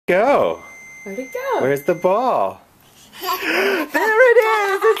go? Where'd it go? Where's the ball? There it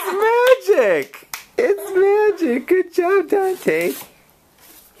is! It's magic! It's magic! Good job, Dante.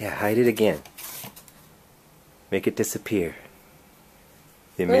 Yeah, hide it again. Make it disappear.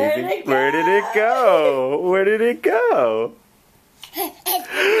 The amazing... Where did it go? Where did it go? There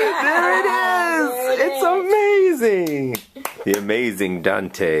it is! It's amazing! The amazing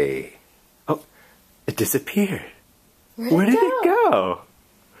Dante. Oh, it disappeared. Where did it go?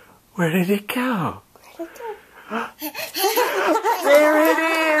 Where did it go? There it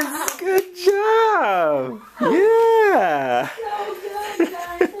is! Good job! Yeah!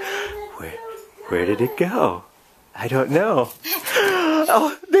 Where did it go? I don't know.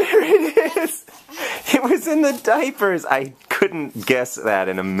 Oh, there it is! It was in the diapers. I couldn't guess that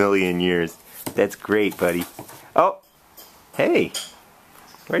in a million years. That's great, buddy. Oh, hey.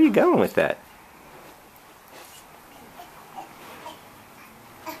 Where are you going with that?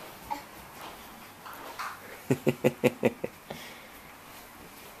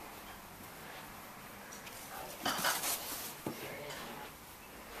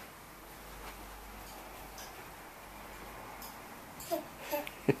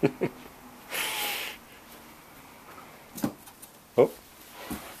 Oh.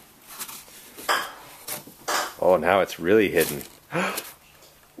 Oh, now it's really hidden.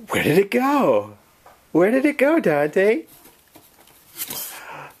 Where did it go? Where did it go, Dante?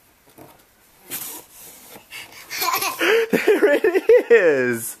 There it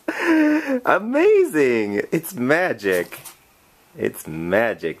is! Amazing! It's magic. It's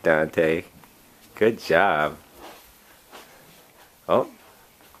magic, Dante. Good job. Oh.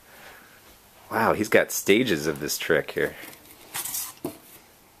 Wow, he's got stages of this trick here.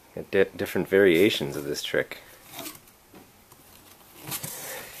 Got different variations of this trick.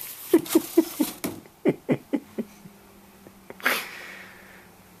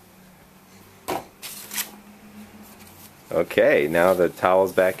 Okay, now the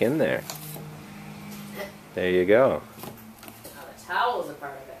towel's back in there. There you go. Now the towel's a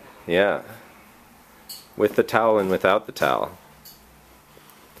part of it now. Yeah. With the towel and without the towel.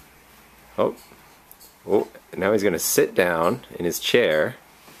 Oh. Oh, now he's going to sit down in his chair.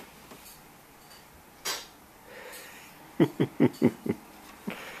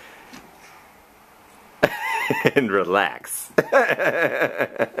 And relax.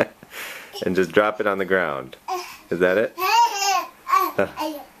 And just drop it on the ground. Is that it?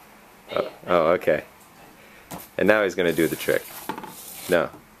 Oh, okay. And now he's going to do the trick. No.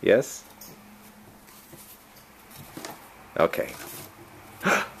 Yes? Okay.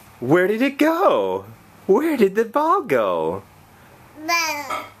 Where did it go? Where did the ball go?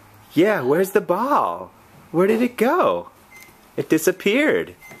 Yeah, where's the ball? Where did it go? It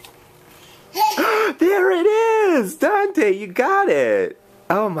disappeared. There it is! Dante, you got it!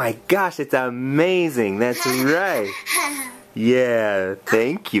 Oh my gosh, it's amazing. That's right. Yeah,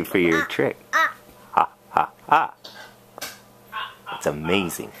 thank you for your trick. Ha, ha, ha. It's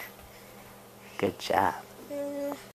amazing. Good job.